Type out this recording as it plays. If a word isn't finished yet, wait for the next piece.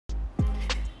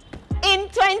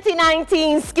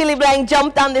2019, Skillibeng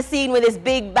jumped on the scene with his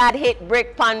big bad hit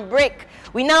Brik Pan Brik.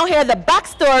 We now hear the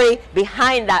backstory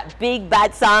behind that big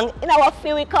bad song in our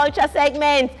Feel Culture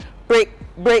segment. Brik,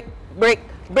 Brik, Brik,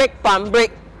 Brik Pan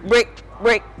Brik, Brik,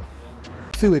 Brik.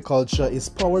 Feel Culture is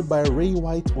powered by Ray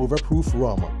White Overproof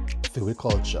Rum. Feel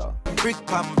Culture. Brik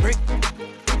Pan Brik,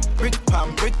 Brik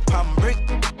Pan Brik Pan Brik,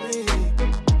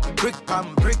 Brik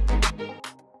Pan Brik.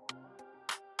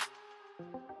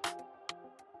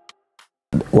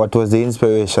 What was the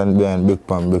inspiration behind Brik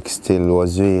Pan Brik still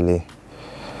was really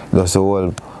just the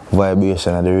whole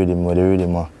vibration of the rhythm, where the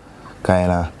rhythm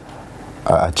kind of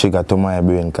a trigger to my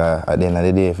brain, because at the end of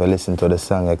the day, if I listen to the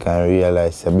song, I can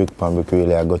realize that Brik Pan Brik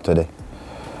really I got to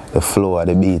the flow of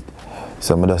the beat.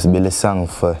 So I just build a song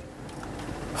for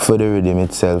the rhythm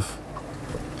itself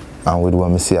and with what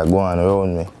I see go on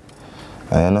around me.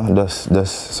 And you know,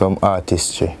 just some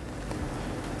artistry.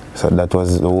 So that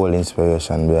was the whole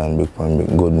inspiration behind Brik Pan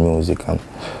Brik, good music, and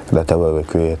that's how we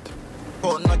create.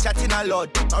 Oh, no chatting a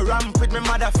lot, no ramp with my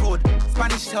mother food,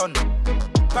 Spanish town,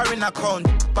 foreign account,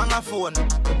 bang a phone.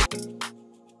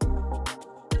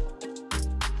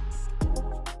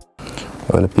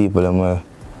 Well, the people that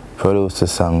produced the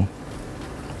song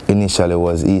initially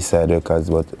was Eastside Records,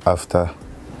 but after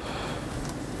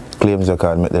Claims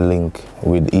Record made the link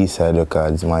with Eastside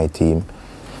Records, my team,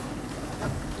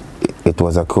 it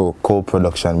was a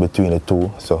co-production between the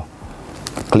two, so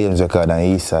Claims Record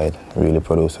and Eastside really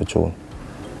produced the tune.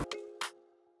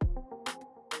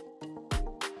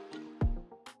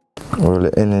 Well,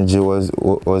 the energy was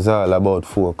all about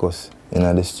focus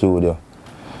in the studio.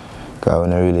 Because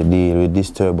when I really deal with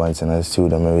disturbance in the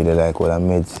studio, I really like what I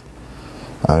made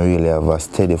and really have a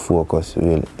steady focus,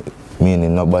 really,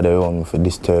 meaning nobody around me for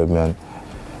disturb me. And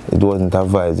it wasn't a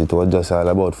vibe, it was just all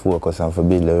about focus and for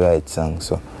build the right song.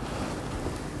 So,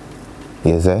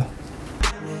 yes, eh?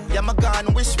 Yeah, my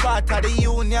gun, which part of the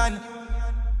union?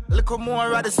 Look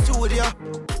more at the studio.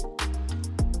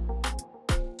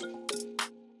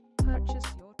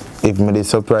 If me the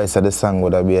surprise of the song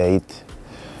would be a hit,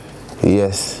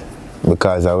 yes,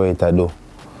 because of what I do.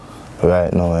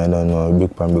 Right now, I don't know,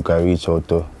 Brik Pan Brik I reach out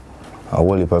to a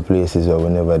whole heap of places where we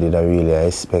never did I really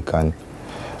expect, and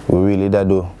we really did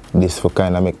do this for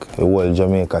kind of make the whole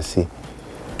Jamaica see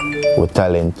with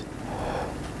talent.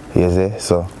 Yes, eh?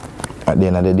 So at the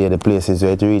end of the day, the places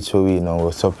where it reach for we now,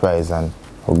 we're surprised and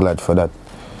we're glad for that.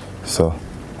 So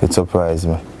it surprised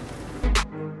me.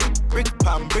 Brik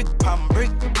Pan Brik Pan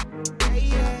Brik,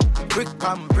 Brik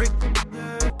Pan Brik.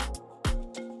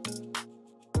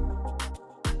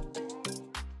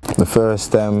 The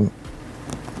first time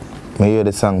I hear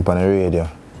the song on the radio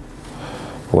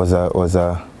was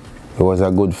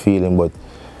a good feeling, but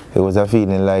it was a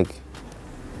feeling like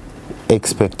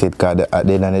expected, because at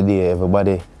the end of the day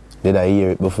everybody did I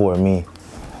hear it before me,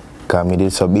 because I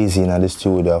did so busy in the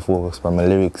studio, I focused on my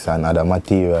lyrics and other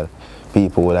material.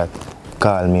 People would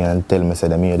call me and tell me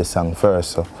that I hear the song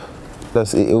first, so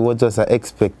it was just an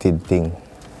expected thing,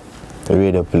 the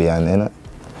radio play, and you know,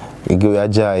 it give you a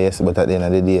joy, yes, but at the end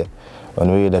of the day, when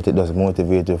we hear that, it does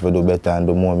motivate you to do better and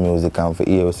do more music and to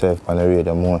hear yourself on the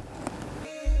radio more.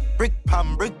 Brik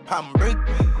Pan Brik Pan Brik.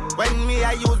 When me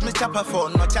I use my chopper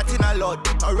phone, no chatting a lot,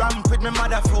 no ramp with my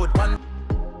mother food.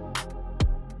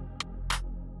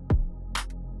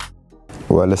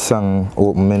 Well, the song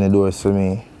opened many doors for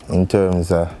me in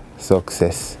terms of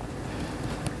success.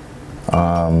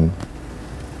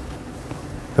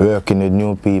 Working with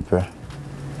new people.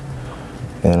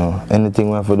 You know, anything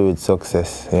we have to do with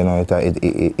success, you know, it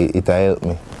helped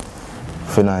me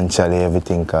financially,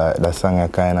 everything. Cause the song I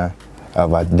kind of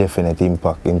have a definite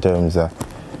impact in terms of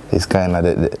it's kind of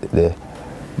the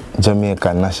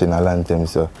Jamaican national anthem.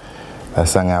 So the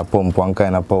song I pump one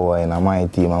kind of power in my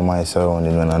team and my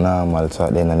surrounding when I'm normal. So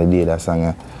at the end of the day, that song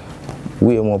is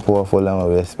way more powerful than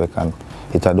we expect, and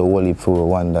it had the whole heap of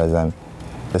wonders, and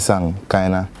the song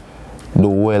kind of do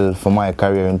well for my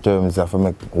career in terms of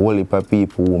make whole heap of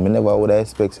people who me never would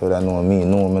expect so that know me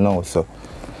now. So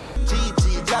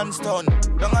GG Johnston,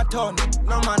 down a town,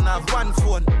 no man have one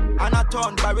phone, and a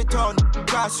town, baritone,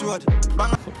 crossroad.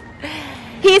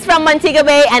 He's from Montego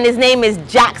Bay and his name is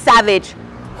Jac Saavige.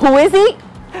 Who is he?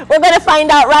 We're going to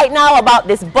find out right now about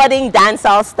this budding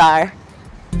dancehall star.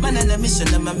 Man on a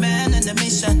mission, I'm a man on a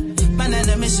mission. Man on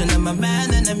a mission, I'm a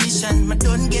man on a mission. I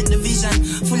don't get the vision,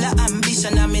 full of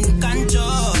ambition, I'm in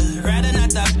control, rather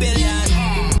not a billion.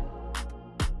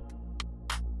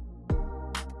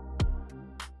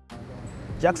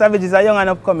 Jac Saavige is a young and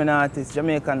upcoming artist,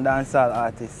 Jamaican dancehall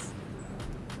artist.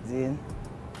 See?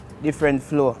 Different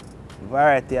flow,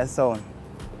 variety of sound,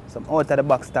 some out of the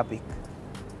box topic,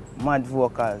 mad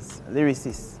vocals,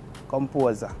 lyricists,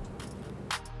 composer.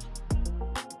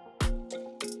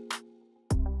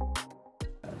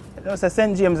 It was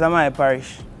St. James and my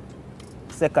parish,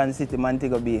 second city,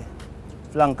 Montego Bay,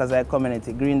 flankers of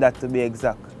community, Green Dot to be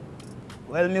exact.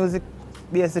 Well, music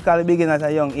basically began at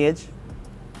a young age.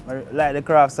 I like the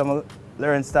craft, so I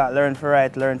learn for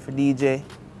write, learn for DJ,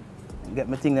 get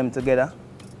my thing them together,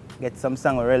 get some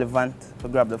song relevant to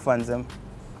grab the fans them.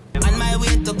 On my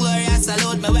way to glory, I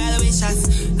salute my well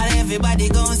wishers. And everybody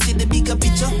gon' see the bigger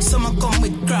picture. Some come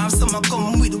with craft, some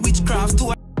come with witchcraft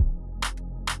too.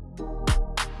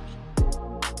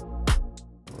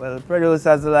 Well,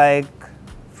 producers like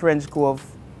French Cove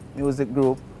music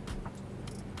group,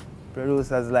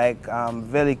 producers like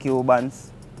Veli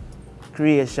Cubans,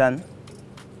 Creation,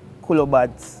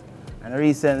 Kulobats, and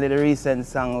recently the recent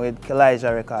song with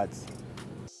Elijah Records.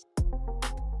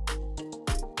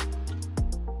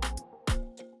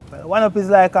 Well, one up is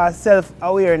like a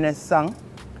self-awareness song.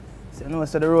 So you know,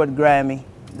 so the road grimy,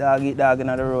 dog eat dog in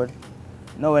the road.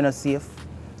 No we're not safe.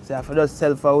 So if you're just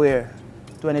self-aware,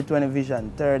 2020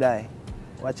 vision, third eye,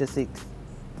 watch your six.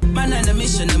 Man on a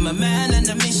mission, I'm a man on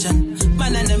a mission.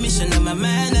 Man on a mission, I'm a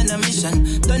man on a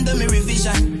mission. Don't do me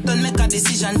revision, don't make a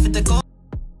decision for the go.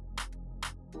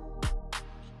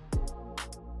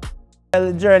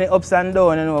 Well, the journey ups and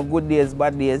downs, you know, good days,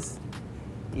 bad days.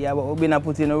 Yeah, but we've been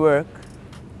putting in the work.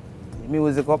 The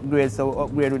music upgrade, so we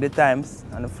upgrade with the times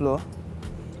and the flow.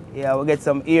 Yeah, we get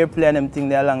some airplay and them thing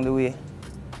there along the way.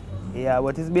 Yeah,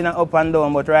 but it's been an up and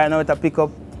down, but right now it's a pick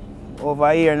up over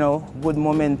here now, good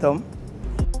momentum.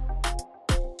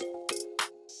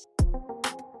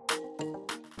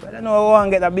 But I know we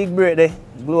want to get a big break there,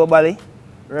 globally,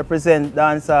 represent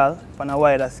dancehall on a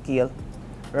wider scale,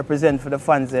 represent for the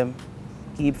fans them,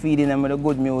 keep feeding them with the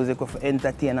good music, with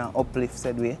entertain and uplift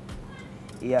said way.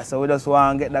 Yeah, so we just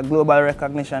want to get that global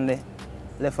recognition there,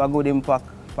 left a good impact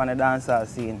on the dancehall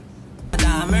scene.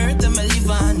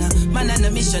 Man on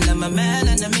a mission, I'm a man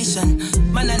on a mission.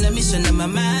 Man on a mission, I'm a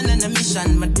man on a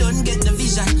mission. I don't get the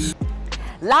vision.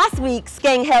 Last week,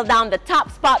 Skeng held down the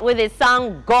top spot with his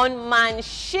song Gunman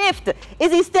Shift.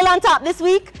 Is he still on top this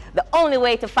week? The only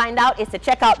way to find out is to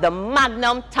check out the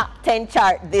Magnum Top 10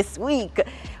 chart this week.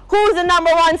 Who's the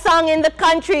 #1 song in the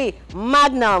country?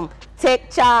 Magnum, take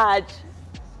charge.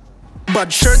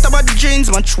 Bad shirt about the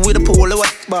jeans, match with a polo,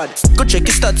 what bad? Go check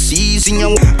your stats, easy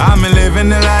young. I'm living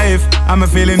the life, I'm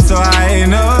feeling so high,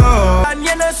 no. And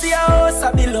you know see a house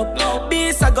a build up,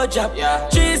 beast a go job.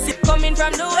 Cheesy coming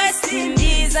from the West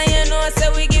Indies, and you know say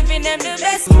we giving them the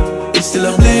best. It's still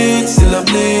a bleed, still a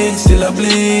bleed, still a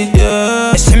bleed,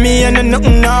 yeah. See me and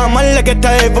nothing normal, like a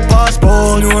type of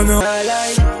passport. No.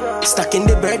 Stuck in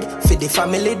the bread, feed the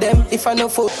family them, if I know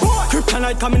food.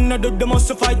 Kryptonite coming out of the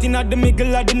most fighting at the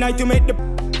middle of the night to make the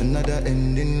Another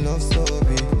ending love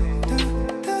story.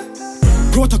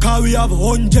 protocol. We have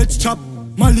 100 chop,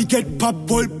 Mali get pop,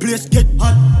 whole place get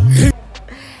hot.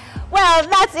 Well,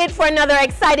 that's it for another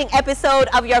exciting episode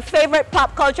of your favorite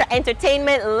pop culture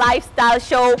entertainment lifestyle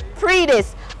show, Pree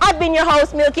Dis. I've been your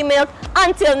host, Milky Milk.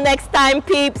 Until next time,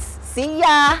 peeps. See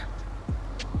ya.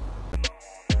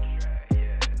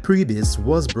 Pree Dis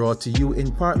was brought to you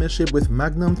in partnership with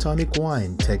Magnum Tonic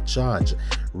Wine, Take Charge,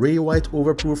 Ray White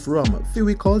Overproof Rum,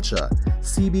 Fiwi Culture,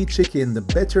 CB Chicken, the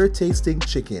better tasting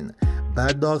chicken,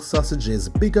 Bad Dog Sausages,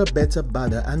 Bigger, Better,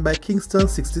 Badder, and by Kingston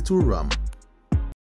 62 Rum.